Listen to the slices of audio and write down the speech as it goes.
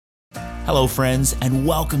Hello, friends, and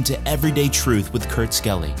welcome to Everyday Truth with Kurt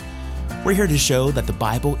Skelly. We're here to show that the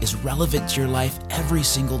Bible is relevant to your life every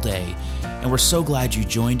single day, and we're so glad you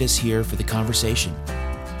joined us here for the conversation.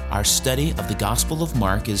 Our study of the Gospel of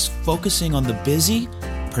Mark is focusing on the busy,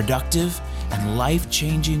 productive, and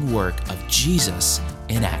life-changing work of Jesus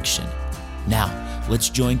in action. Now, let's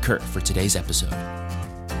join Kurt for today's episode.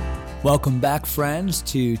 Welcome back, friends,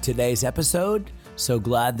 to today's episode. So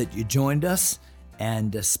glad that you joined us.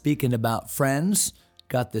 And speaking about friends,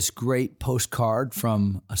 got this great postcard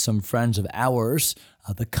from some friends of ours,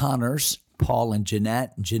 the Connors, Paul and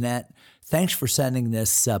Jeanette. Jeanette, thanks for sending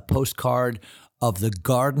this postcard of the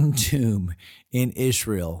Garden Tomb in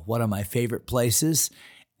Israel, one of my favorite places.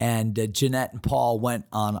 And Jeanette and Paul went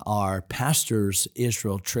on our pastor's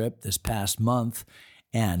Israel trip this past month,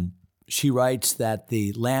 and she writes that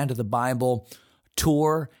the Land of the Bible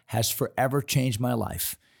tour has forever changed my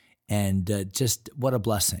life. And just what a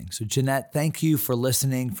blessing. So Jeanette, thank you for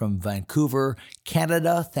listening from Vancouver,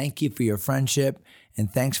 Canada. Thank you for your friendship. And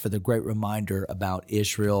thanks for the great reminder about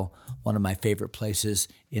Israel, one of my favorite places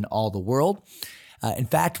in all the world. In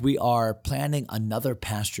fact, we are planning another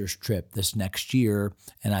pastor's trip this next year,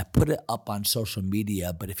 and I put it up on social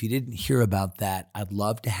media. But if you didn't hear about that, I'd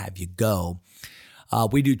love to have you go.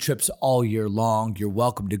 We do trips all year long. You're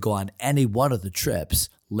welcome to go on any one of the trips,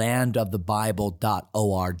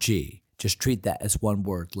 landofthebible.org. Just treat that as one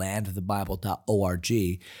word,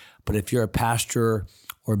 landofthebible.org. But if you're a pastor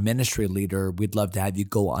or ministry leader, we'd love to have you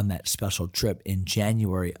go on that special trip in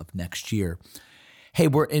January of next year. Hey,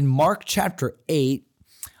 we're in Mark chapter 8,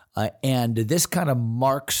 and this kind of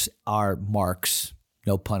marks,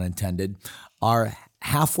 no pun intended, our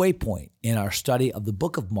halfway point in our study of the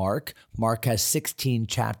book of Mark. Mark has 16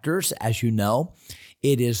 chapters, as you know.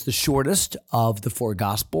 It is the shortest of the four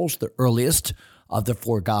Gospels, the earliest of the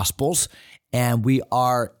four Gospels, and we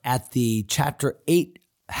are at the chapter 8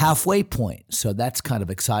 halfway point, so that's kind of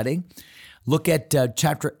exciting. Look at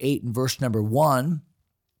chapter 8 and verse number 1,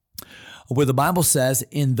 where the Bible says,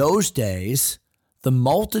 "In those days, the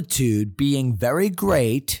multitude being very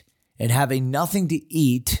great and having nothing to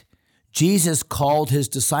eat, Jesus called his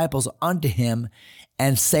disciples unto him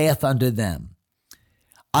and saith unto them,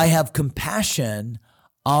 I have compassion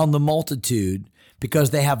on the multitude,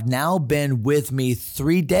 because they have now been with me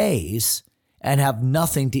 3 days and have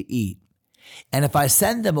nothing to eat. And if I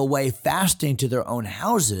send them away fasting to their own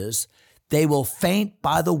houses, they will faint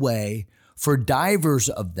by the way, for divers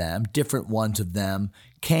of them, different ones of them,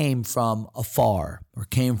 came from afar," or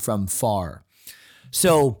came from far.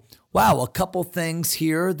 So, wow, a couple things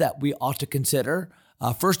here that we ought to consider.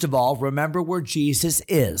 First of all, remember where Jesus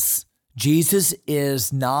is. Jesus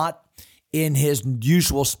is not in his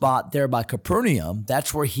usual spot there by Capernaum.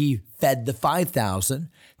 That's where he fed the 5,000.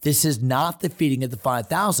 This is not the feeding of the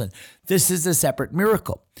 5,000. This is a separate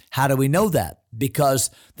miracle. How do we know that?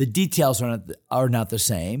 Because the details are not the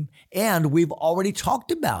same. And we've already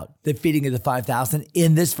talked about the feeding of the 5,000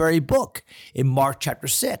 in this very book, in Mark chapter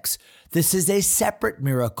 6. This is a separate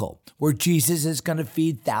miracle where Jesus is going to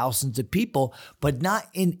feed thousands of people, but not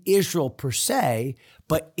in Israel per se,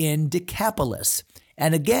 but in Decapolis.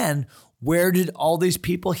 And again, where did all these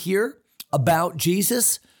people hear about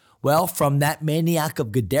Jesus? Well, from that maniac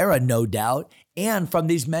of Gadara, no doubt, and from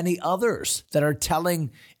these many others that are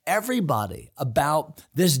telling everybody about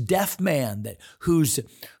this deaf man who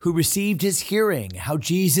received his hearing, how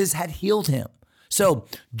Jesus had healed him. So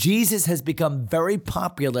Jesus has become very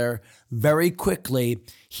popular very quickly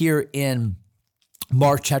here in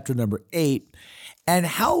Mark chapter number 8. And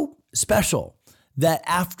how special that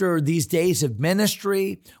after these days of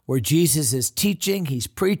ministry where Jesus is teaching, he's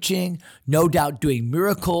preaching, no doubt doing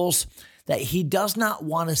miracles, that he does not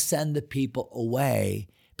want to send the people away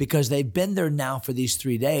because they've been there now for these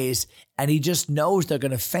 3 days, and he just knows they're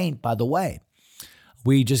going to faint by the way.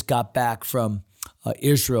 We just got back from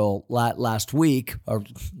Israel last week, a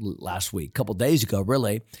couple days ago,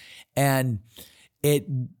 really, and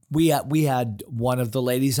we had one of the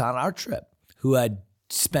ladies on our trip who had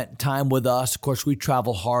spent time with us. Of course, we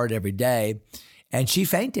travel hard every day, and she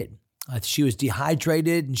fainted. She was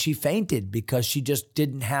dehydrated, and she fainted because she just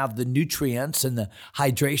didn't have the nutrients and the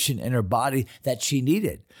hydration in her body that she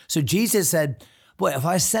needed. So Jesus said, boy, if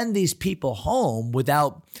I send these people home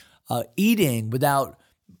without eating, without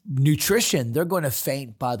nutrition, they're going to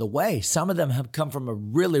faint by the way. Some of them have come from a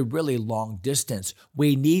really, really long distance.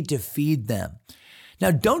 We need to feed them.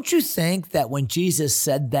 Now, don't you think that when Jesus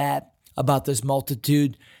said that about this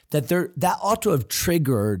multitude, that ought to have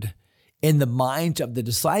triggered in the minds of the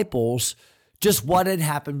disciples just what had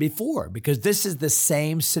happened before? Because this is the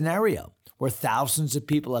same scenario where thousands of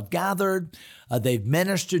people have gathered. They've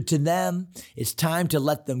ministered to them. It's time to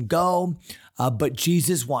let them go. But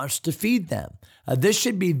Jesus wants to feed them. This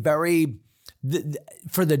should be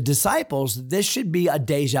for the disciples, this should be a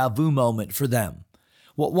deja vu moment for them.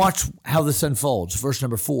 Well, watch how this unfolds. Verse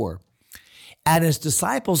number 4. And his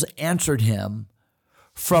disciples answered him,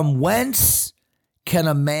 "From whence can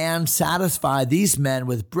a man satisfy these men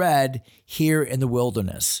with bread here in the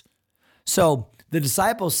wilderness?" So the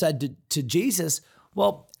disciples said to Jesus,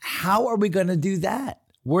 well, how are we going to do that?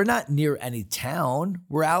 We're not near any town.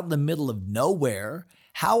 We're out in the middle of nowhere.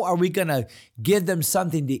 How are we going to give them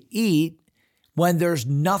something to eat when there's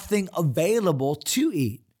nothing available to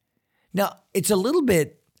eat? Now, it's a little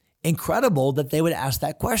bit incredible that they would ask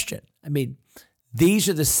that question. I mean, these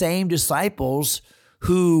are the same disciples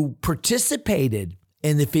who participated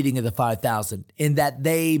in the feeding of the 5,000, in that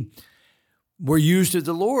they were used of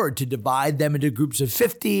the Lord to divide them into groups of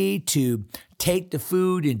 50, to take the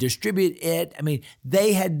food and distribute it. I mean,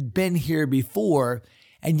 they had been here before,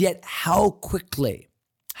 and yet how quickly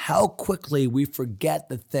we forget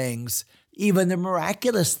the things, even the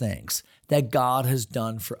miraculous things that God has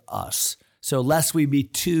done for us. So lest we be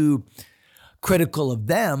too critical of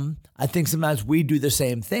them, I think sometimes we do the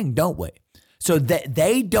same thing, don't we? So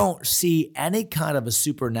they don't see any kind of a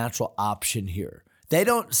supernatural option here. They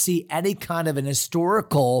don't see any kind of an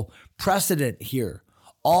historical precedent here.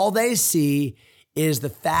 All they see is the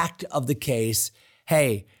fact of the case.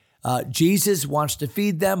 Hey, Jesus wants to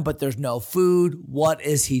feed them, but there's no food. What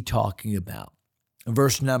is he talking about?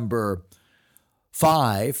 Verse number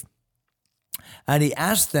 5, and he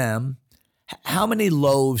asked them, "How many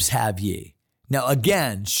loaves have ye?" Now,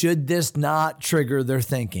 again, should this not trigger their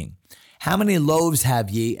thinking? How many loaves have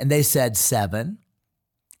ye? And they said 7.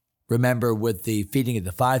 Remember, with the feeding of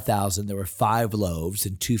the 5,000, there were 5 loaves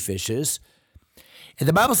and 2 fishes. And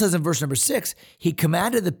the Bible says in verse number 6, he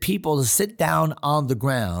commanded the people to sit down on the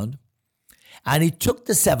ground, and he took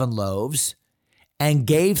the 7 loaves and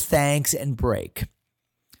gave thanks and brake.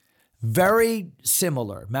 Very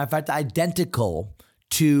similar, matter of fact, identical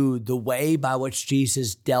to the way by which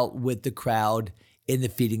Jesus dealt with the crowd in the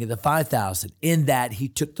feeding of the 5,000, in that he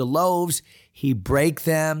took the loaves, he brake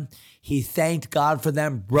them, he thanked God for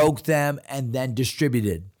them, broke them, and then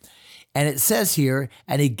distributed. And it says here,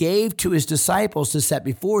 and he gave to his disciples to set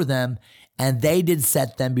before them, and they did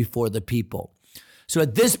set them before the people. So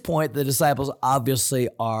at this point, the disciples obviously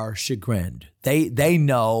are chagrined. They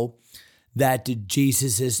know that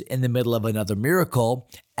Jesus is in the middle of another miracle,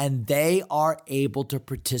 and they are able to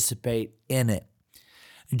participate in it.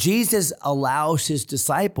 Jesus allows his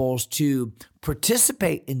disciples to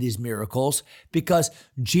participate in these miracles because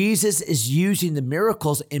Jesus is using the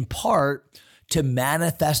miracles in part to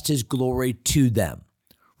manifest his glory to them.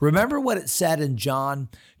 Remember what it said in John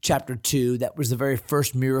chapter 2, that was the very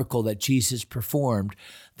first miracle that Jesus performed,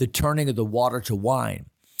 the turning of the water to wine.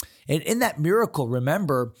 And in that miracle,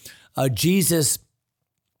 remember, Jesus,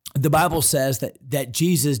 the Bible says that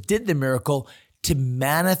Jesus did the miracle to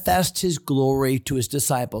manifest his glory to his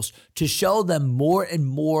disciples, to show them more and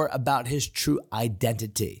more about his true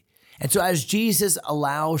identity. And so as Jesus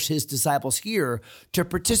allows his disciples here to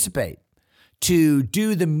participate, to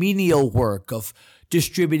do the menial work of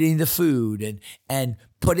distributing the food and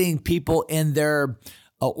putting people in their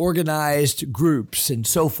organized groups and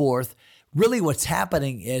so forth, really what's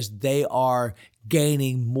happening is they are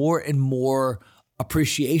gaining more and more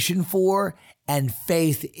appreciation for and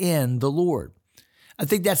faith in the Lord. I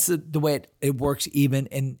think that's the way it works even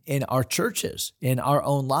in our churches, in our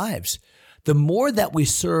own lives. The more that we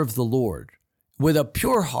serve the Lord with a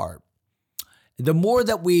pure heart, the more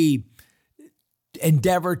that we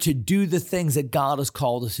endeavor to do the things that God has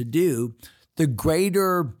called us to do, the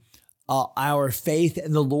greater our faith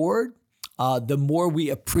in the Lord, the more we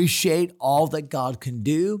appreciate all that God can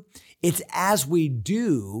do. It's as we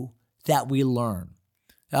do that we learn.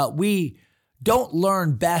 We don't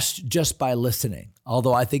learn best just by listening,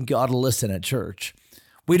 although I think you ought to listen at church.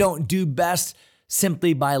 We don't do best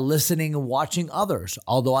simply by listening and watching others,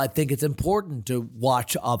 although I think it's important to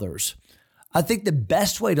watch others. I think the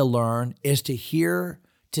best way to learn is to hear,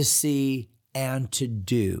 to see, and to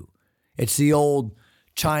do. It's the old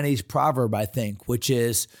Chinese proverb, I think, which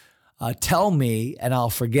is, tell me and I'll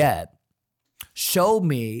forget. Show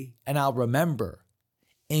me and I'll remember.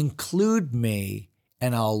 Include me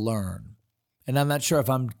and I'll learn. And I'm not sure if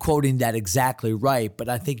I'm quoting that exactly right, but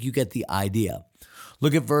I think you get the idea.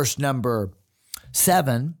 Look at verse number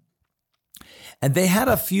 7. And they had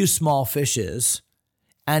a few small fishes,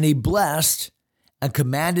 and he blessed and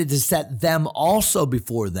commanded to set them also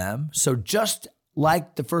before them. So just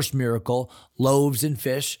like the first miracle, loaves and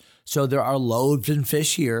fish. So there are loaves and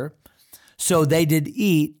fish here. So they did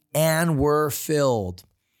eat and were filled.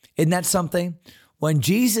 Isn't that something? When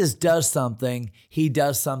Jesus does something, he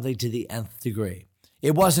does something to the nth degree.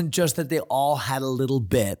 It wasn't just that they all had a little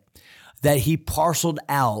bit, that he parceled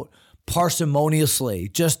out parsimoniously,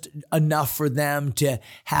 just enough for them to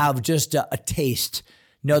have just a taste.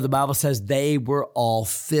 No, the Bible says they were all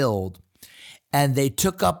filled. And they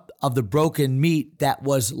took up of the broken meat that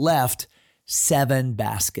was left 7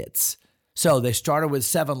 baskets. So they started with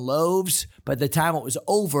 7 loaves. By the time it was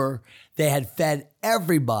over, they had fed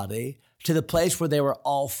everybody to the place where they were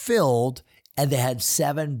all filled, and they had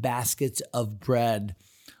 7 baskets of bread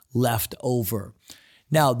left over.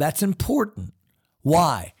 Now, that's important.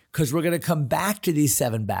 Why? Because we're going to come back to these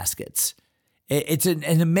 7 baskets. It's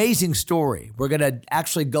an amazing story. We're going to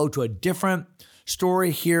actually go to a different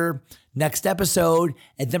story here next episode,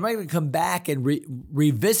 and then we're going to come back and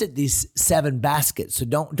revisit these 7 baskets. So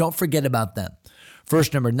don't forget about them.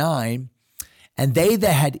 Verse number 9, and they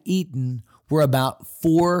that had eaten were about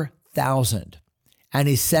 4,000, and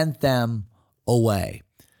he sent them away.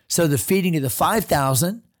 So the feeding of the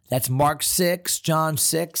 5,000, that's Mark 6, John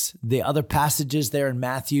 6, the other passages there in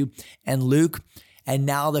Matthew and Luke, and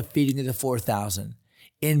now the feeding of the 4,000,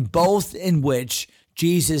 in both in which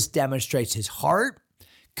Jesus demonstrates his heart,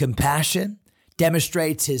 compassion,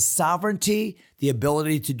 demonstrates his sovereignty, the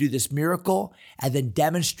ability to do this miracle, and then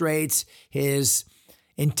demonstrates his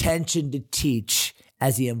intention to teach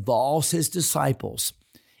as he involves his disciples.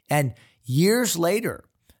 And years later,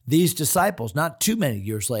 these disciples, not too many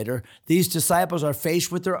years later, these disciples are faced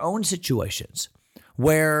with their own situations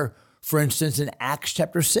where, for instance, in Acts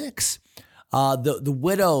chapter 6, the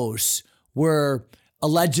widows were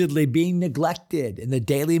allegedly being neglected in the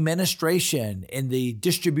daily ministration, in the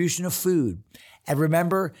distribution of food. And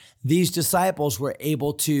remember, these disciples were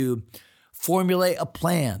able to formulate a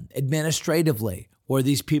plan administratively where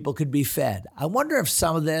these people could be fed. I wonder if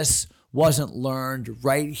some of this wasn't learned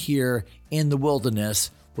right here in the wilderness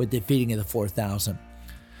with the feeding of the 4,000.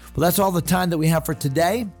 Well, that's all the time that we have for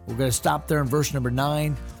today. We're going to stop there in verse number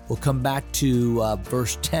 9. We'll come back to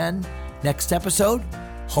verse 10 next episode.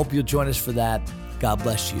 Hope you'll join us for that. God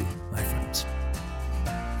bless you, my friends.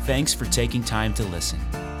 Thanks for taking time to listen.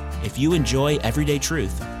 If you enjoy Everyday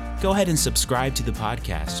Truth, go ahead and subscribe to the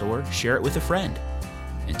podcast or share it with a friend.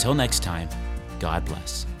 Until next time, God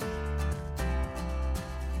bless.